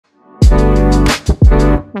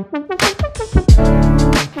Hello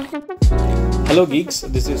geeks,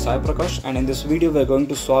 this is Sai Prakash, and in this video we are going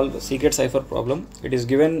to solve a secret cipher problem. It is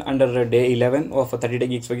given under day 11 of a 30-day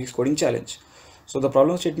Geeks for Geeks coding challenge. So the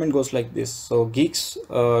problem statement goes like this. So geek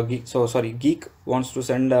wants to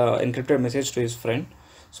send an encrypted message to his friend.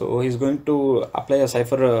 So he's going to apply a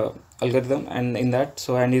cipher algorithm, and in that,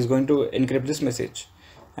 he's going to encrypt this message.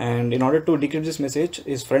 And in order to decrypt this message,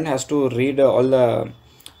 his friend has to read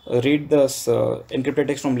this encrypted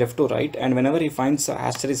text from left to right, and whenever he finds a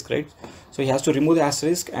asterisk, right, so he has to remove the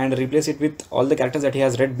asterisk and replace it with all the characters that he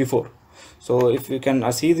has read before. So if you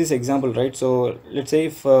can see this example, right, so let's say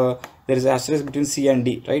if there is an asterisk between C and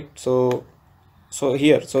D, right, so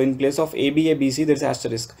here, so in place of ABABC there is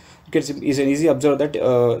asterisk. You can easily observe that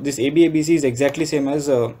this ABABC is exactly same as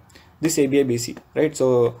this ABABC, right?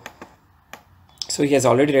 So he has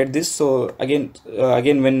already read this. So again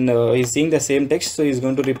when he's seeing the same text, so he's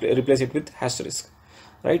going to replace it with asterisk,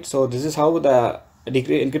 right? So this is how the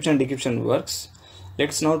encryption and decryption works.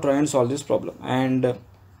 Let's now try and solve this problem, and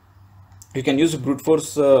you can use brute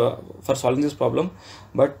force for solving this problem,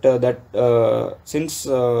 but since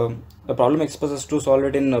the problem expects us to solve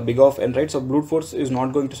it in big O of n, right, so brute force is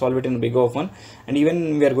not going to solve it in big O of 1, and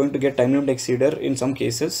even we are going to get time limit exceeder in some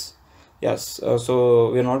cases. Yes,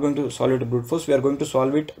 so we are not going to solve it with brute force. We are going to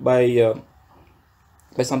solve it by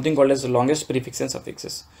something called as the longest prefix and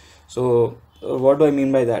suffixes. So what do I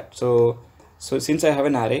mean by that? So since I have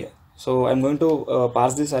an array, so I'm going to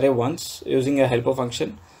parse this array once using a helper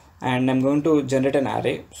function, and I'm going to generate an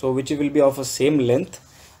array, so which will be of the same length,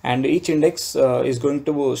 and each index is going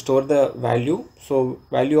to store the value, so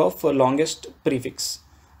value of longest prefix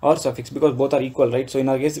or suffix, because both are equal, right? So in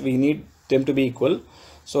our case we need them to be equal.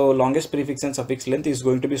 So longest prefix and suffix length is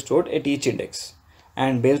going to be stored at each index,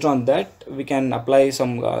 and based on that we can apply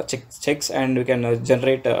some checks, and we can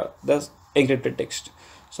generate the encrypted text.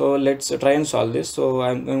 So let's try and solve this. So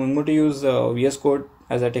I'm going to use VS Code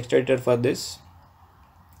as a text editor for this,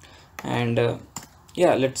 and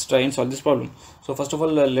yeah, let's try and solve this problem. So first of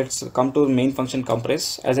all, let's come to the main function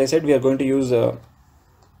compress. As I said, we are going to use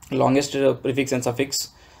longest prefix and suffix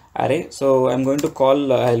array. So I'm going to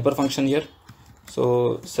call a helper function here.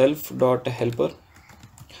 So self.helper,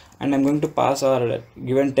 and I'm going to pass our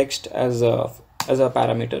given text as a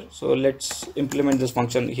parameter. So let's implement this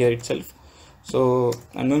function here itself. So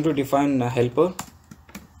I'm going to define a helper,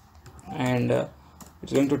 and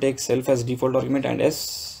it's going to take self as default argument and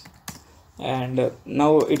s, and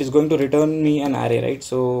now it is going to return me an array, right?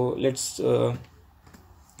 So let's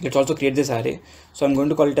also create this array. So I'm going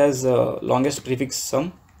to call it as longest prefix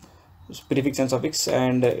and suffix,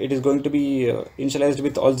 and it is going to be initialized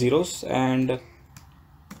with all zeros, and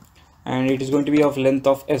it is going to be of length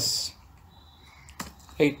of s,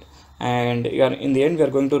 right? And in the end we are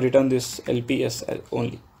going to return this LPS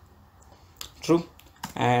only, true.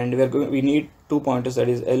 And we need two pointers, that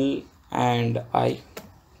is L and I,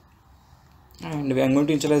 and we are going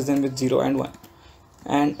to initialize them with 0 and 1.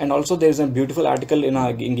 And also there is a beautiful article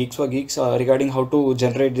in Geeks for Geeks regarding how to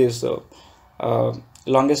generate this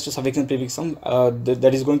longest suffix and prefix sum.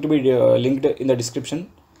 That is going to be linked in the description.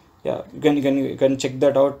 Yeah, you can check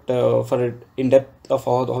that out for in depth of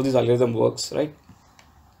how this algorithm works, right?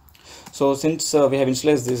 So since we have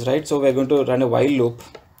initialized this, right, so we are going to run a while loop,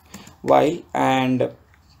 and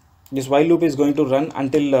this while loop is going to run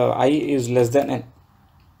until I is less than n.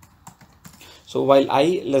 So while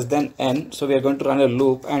I less than n, so we are going to run a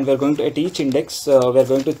loop, and we are going to, at each index we are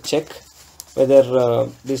going to check whether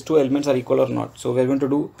these two elements are equal or not. So we are going to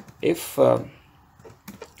do if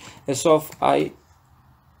s of I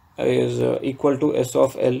is equal to s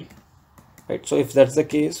of L, right? So if that's the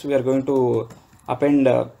case, we are going to append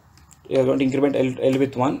we are going to increment L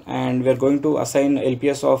with 1, and we are going to assign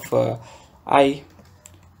LPS of I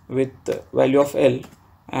with value of L,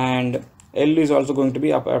 and L is also going to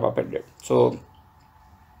be appended. So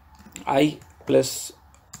I plus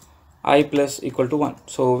equal to 1.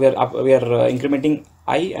 So we are incrementing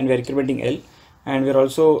I, and we are incrementing L, and we are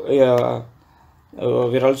also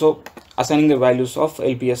assigning the values of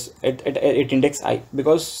LPS at index I,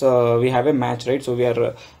 because we have a match, right? So we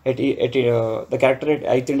are the character at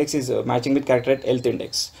ith index is matching with character at lth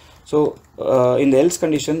index. So in the else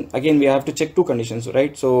condition, again we have to check two conditions,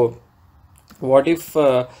 right? So what if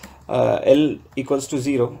L equals to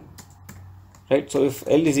 0, right? So if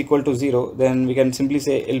L is equal to 0, then we can simply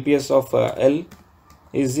say LPS of L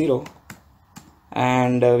is 0,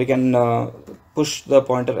 and we can push the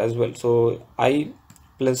pointer as well. So I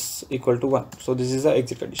plus equal to 1. So this is the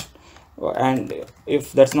exit condition. And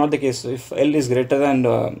if that's not the case, if L is greater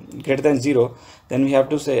than 0, then we have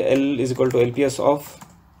to say L is equal to LPS of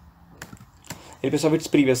LPS of its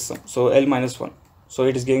previous sum, so L minus 1. So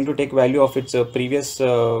it is going to take value of its previous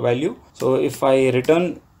value. So if I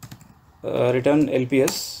return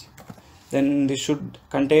LPS, then this should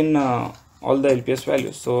contain all the LPS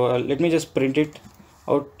values. So let me just print it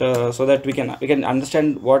out so that we can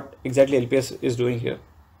understand what exactly LPS is doing here.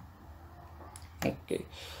 Okay,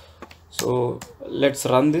 so let's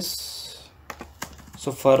run this.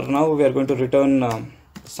 So for now we are going to return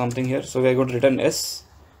something here. So we are going to return S,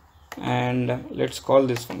 and let's call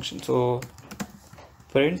this function. So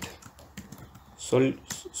print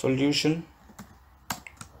solution,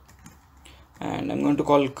 and I'm going to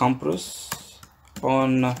call compress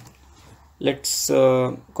on let's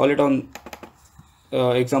call it on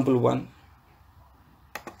example 1,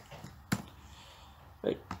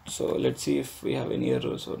 right? So let's see if we have any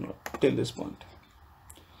errors or not till this point.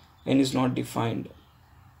 N is not defined.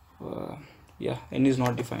 Yeah, N is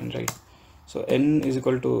not defined, right? So N is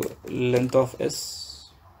equal to length of S.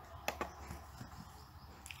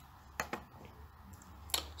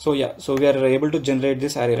 So yeah, so we are able to generate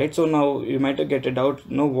this array, right? So now you might get a doubt,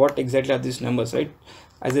 what exactly are these numbers, right?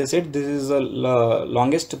 As I said, this is the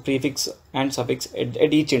longest prefix and suffix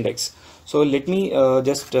at each index. So let me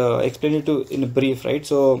just explain it in a brief, right?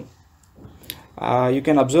 So you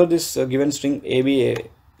can observe this given string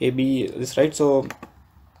AB this, right? So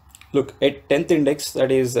look at 10th index,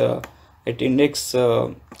 that is at index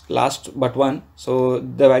last but one, so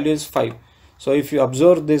the value is 5. So if you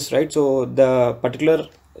observe this, right, so the particular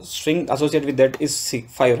string associated with that is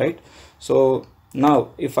 5, right? So now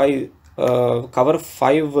if I cover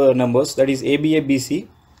 5 numbers, that is ABABC,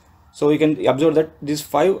 so you can observe that this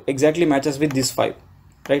 5 exactly matches with this 5,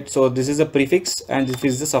 right? So this is a prefix and this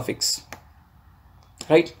is the suffix,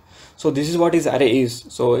 right? So this is what is array is.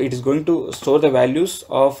 So it is going to store the values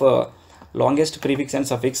of longest prefix and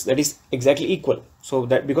suffix that is exactly equal. So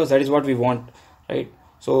that, because that is what we want, right?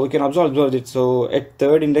 So we can observe it. So at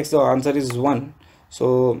third index the answer is 1.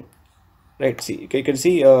 So right, see, you can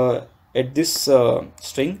see at this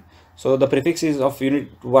string, so the prefix is of unit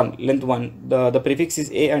 1, length 1, the prefix is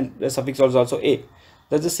A and the suffix also A.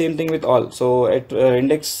 That's the same thing with all. So at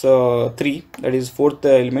index 3, that is fourth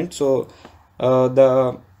element, so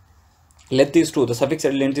the length is 2, the suffix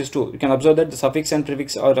at length is 2. You can observe that the suffix and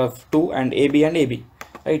prefix are of 2 and AB,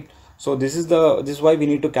 right? So this is why we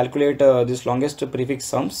need to calculate this longest prefix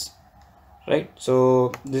sums, right?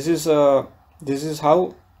 So this is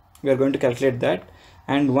how we are going to calculate that.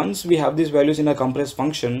 And once we have these values in a compress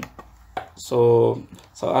function, so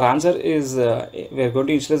our answer is we are going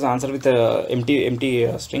to initialize the answer with a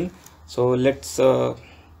empty string. So let's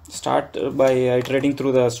start by iterating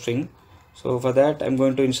through the string. So for that I'm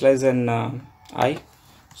going to initialize an I.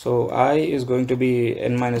 So I is going to be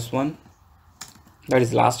n minus 1, that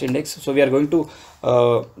is last index. So we are going to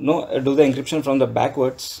do the encryption from the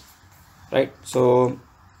backwards, right? So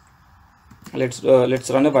let's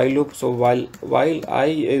run a while loop. So while I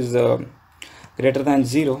is greater than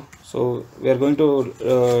 0, so we are going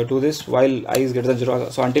to do this while I is greater than 0,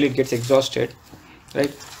 so until it gets exhausted,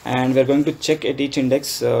 right? And we are going to check at each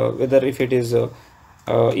index whether if it is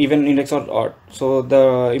even index or odd. So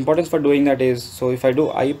the importance for doing that is, so if I do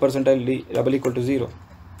I percentile d double equal to 0,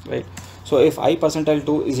 right? So if I percentile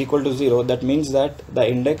 2 is equal to 0, that means that the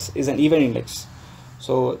index is an even index.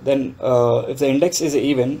 So then if the index is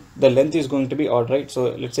even, the length is going to be odd, right?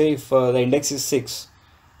 So let's say if the index is 6,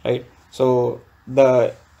 right? So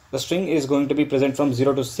the string is going to be present from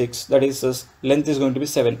 0 to 6, that is length is going to be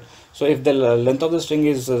 7. So if the length of the string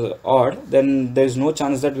is odd, then there is no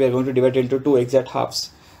chance that we are going to divide it into 2 exact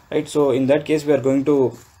halves, right? So in that case we are going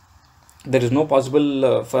to, there is no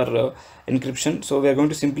possible for encryption. So we are going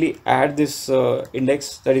to simply add this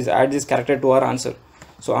index, that is add this character to our answer.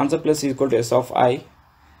 So answer plus is equal to s of I,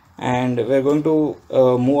 and we are going to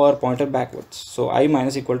move our pointer backwards. So I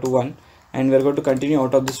minus equal to 1, and we are going to continue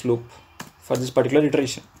out of this loop for this particular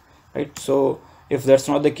iteration, right? So if that's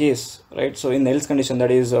not the case, right, so in the else condition,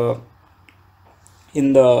 that is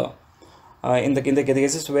in the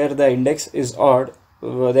cases where the index is odd,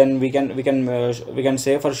 then we can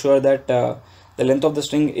say for sure that the length of the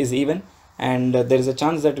string is even, and there is a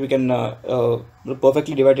chance that we can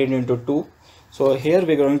perfectly divide it into 2. So here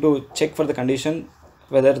we are going to check for the condition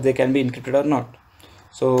whether they can be encrypted or not.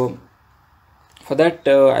 So for that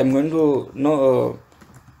I'm going to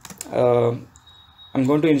I'm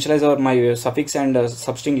going to initialize my suffix and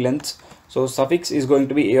substring lengths. So suffix is going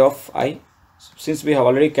to be a of I, since we have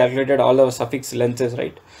already calculated all our suffix lengths,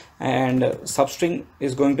 right? And substring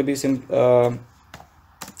is going to be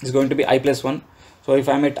I plus 1. So if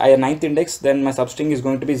I'm at 9th index, then my substring is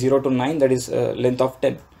going to be 0 to 9, that is length of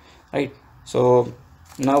 10, right? So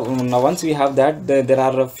Now once we have that, there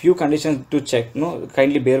are a few conditions to check. No,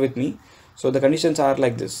 kindly bear with me. So the conditions are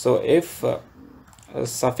like this. So if a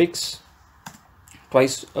suffix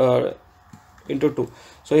twice into 2,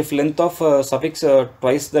 so if length of suffix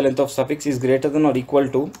twice the length of suffix is greater than or equal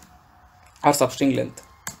to our substring length,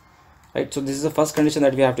 right? So this is the first condition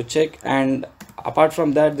that we have to check. And apart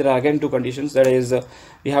from that, there are again two conditions. That is,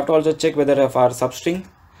 we have to also check whether if our substring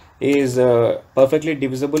is perfectly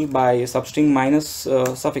divisible by substring minus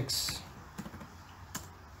suffix,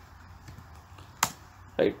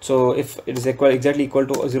 right? So if it is exactly equal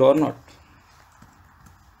to 0 or not.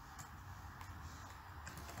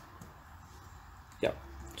 Yeah.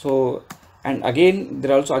 So, and again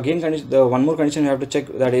there are also again the one more condition we have to check,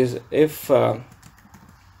 that is if our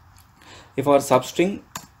substring,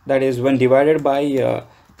 that is when divided by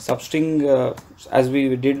substring as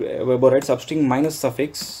we did above, right, substring minus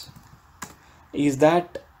suffix, is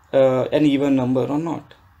that an even number or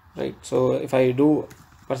not, right? So if I do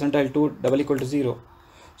percentile 2 double equal to 0,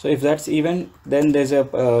 so if that's even, then there's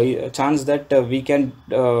a chance that we can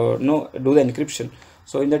no do the encryption.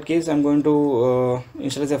 So in that case, I'm going to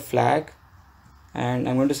initialize a flag, and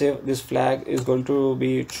I'm going to say this flag is going to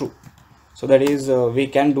be true. So that is we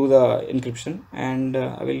can do the encryption, and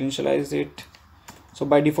I will initialize it. So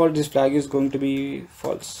by default this flag is going to be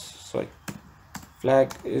false. Sorry,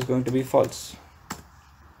 flag is going to be false,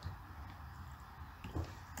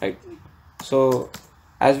 right? So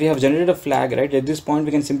as we have generated a flag, right, at this point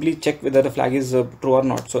we can simply check whether the flag is true or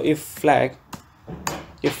not. So if flag,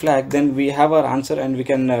 then we have our answer, and we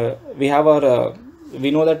can we have our we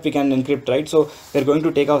know that we can encrypt, right? So we're going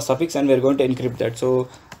to take our suffix and we're going to encrypt that. So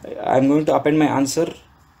I'm going to append my answer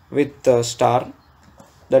with star,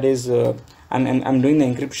 that is I'm doing the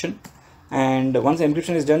encryption, and once the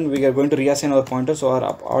encryption is done, we are going to reassign our pointer. So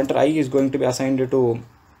our pointer I is going to be assigned to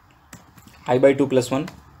I by 2 plus 1,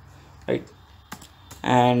 right?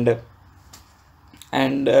 And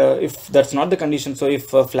if that's not the condition, so if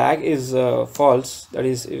flag is false, that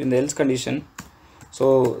is in the else condition,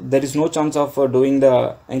 so there is no chance of doing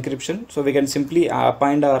the encryption. So we can simply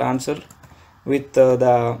append our answer with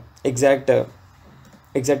the exact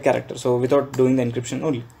character, so without doing the encryption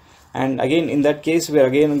only. And again in that case, we are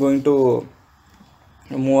again going to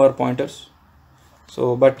move our pointers.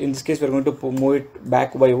 So but in this case we are going to move it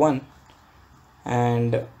back by 1,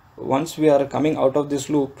 and once we are coming out of this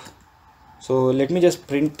loop, so let me just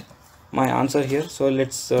print my answer here. So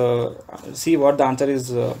let's see what the answer is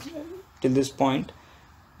till this point,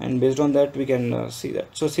 and based on that we can see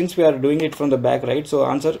that. So since we are doing it from the back, right, so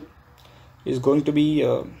answer is going to be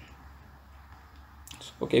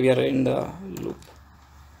okay, we are in the loop,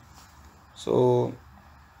 so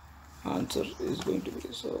answer is going to be,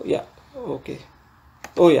 so yeah, okay.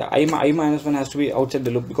 Oh yeah, I minus 1 has to be outside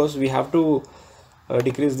the loop, because we have to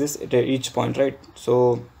decrease this at each point, right?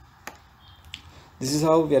 So this is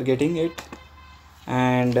how we are getting it.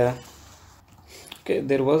 And okay,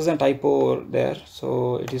 there was a typo there,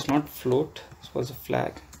 so it is not float, it was a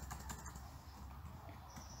flag.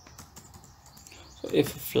 So if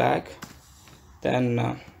flag,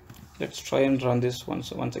 then let's try and run this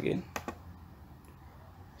once again.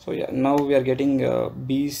 So yeah, now we are getting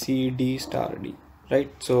B C D star D, right?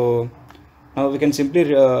 So now we can simply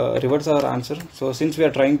reverse our answer. So since we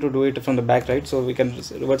are trying to do it from the back, right, so we can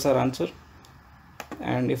reverse our answer,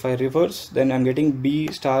 and if I reverse, then I'm getting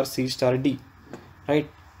B star C star D, right?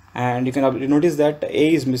 And you can notice that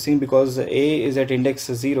A is missing because A is at index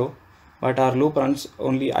 0, but our loop runs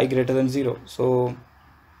only I greater than 0. So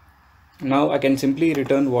now I can simply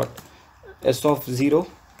return what? S of 0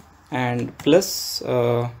 and plus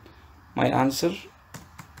my answer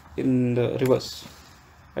in the reverse,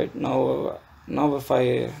 right? Now if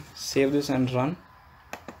I save this and run,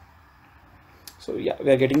 so yeah,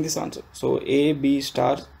 we are getting this answer. So A, B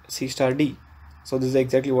star, C star D. So this is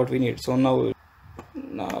exactly what we need. So now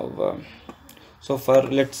so for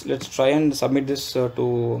let's try and submit this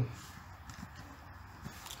to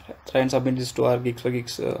our Geeks for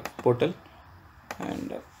Geeks portal,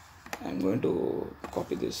 and I'm going to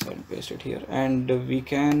copy this and paste it here, and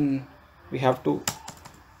we have to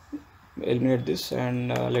eliminate this, and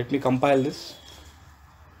let me compile this.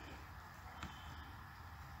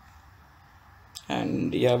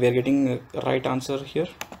 And yeah, we are getting a right answer here.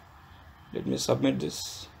 Let me submit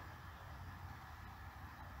this.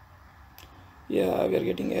 Yeah, we are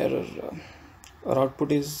getting error. Our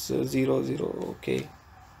output is 0 0. Okay.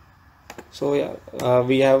 So yeah,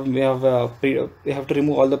 we have to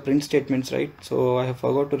remove all the print statements, right? So I have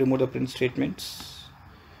forgot to remove the print statements.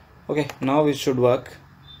 Okay, now it should work.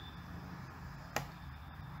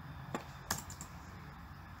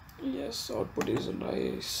 Yeah, Yes, output is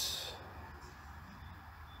nice.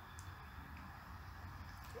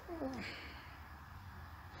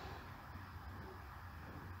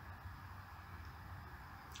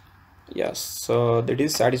 Yes, so that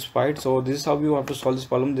is satisfied. So this is how you have to solve this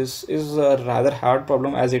problem. This is a rather hard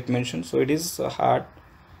problem as it mentioned, so it is hard.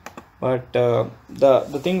 But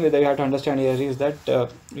the thing that you have to understand here is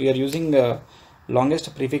that we are using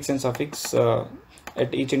longest prefix and suffix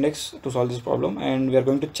at each index to solve this problem, and we are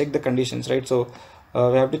going to check the conditions, right? So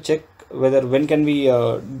we have to check whether when can we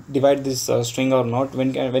divide this string or not,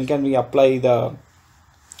 when can we apply the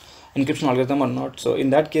encryption algorithm or not. So in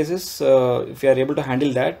that cases, if we are able to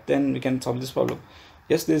handle that, then we can solve this problem.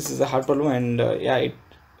 Yes, this is a hard problem, and yeah,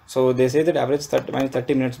 so they say that average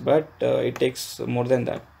 30 minutes, but it takes more than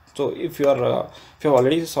that. So if you are if you have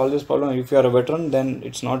already solved this problem, if you are a veteran, then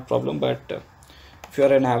it's not problem. But if you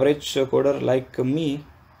are an average coder like me,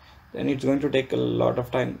 then it's going to take a lot of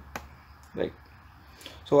time, right?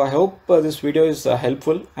 So I hope this video is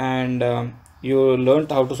helpful, and you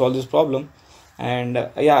learned how to solve this problem. And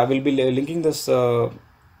yeah, I will be linking this a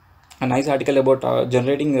nice article about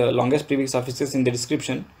generating longest prefix suffixes in the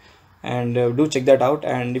description, and do check that out.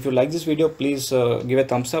 And if you like this video, please give a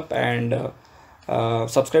thumbs up, and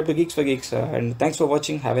subscribe to Geeks for Geeks, and thanks for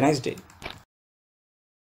watching. Have a nice day.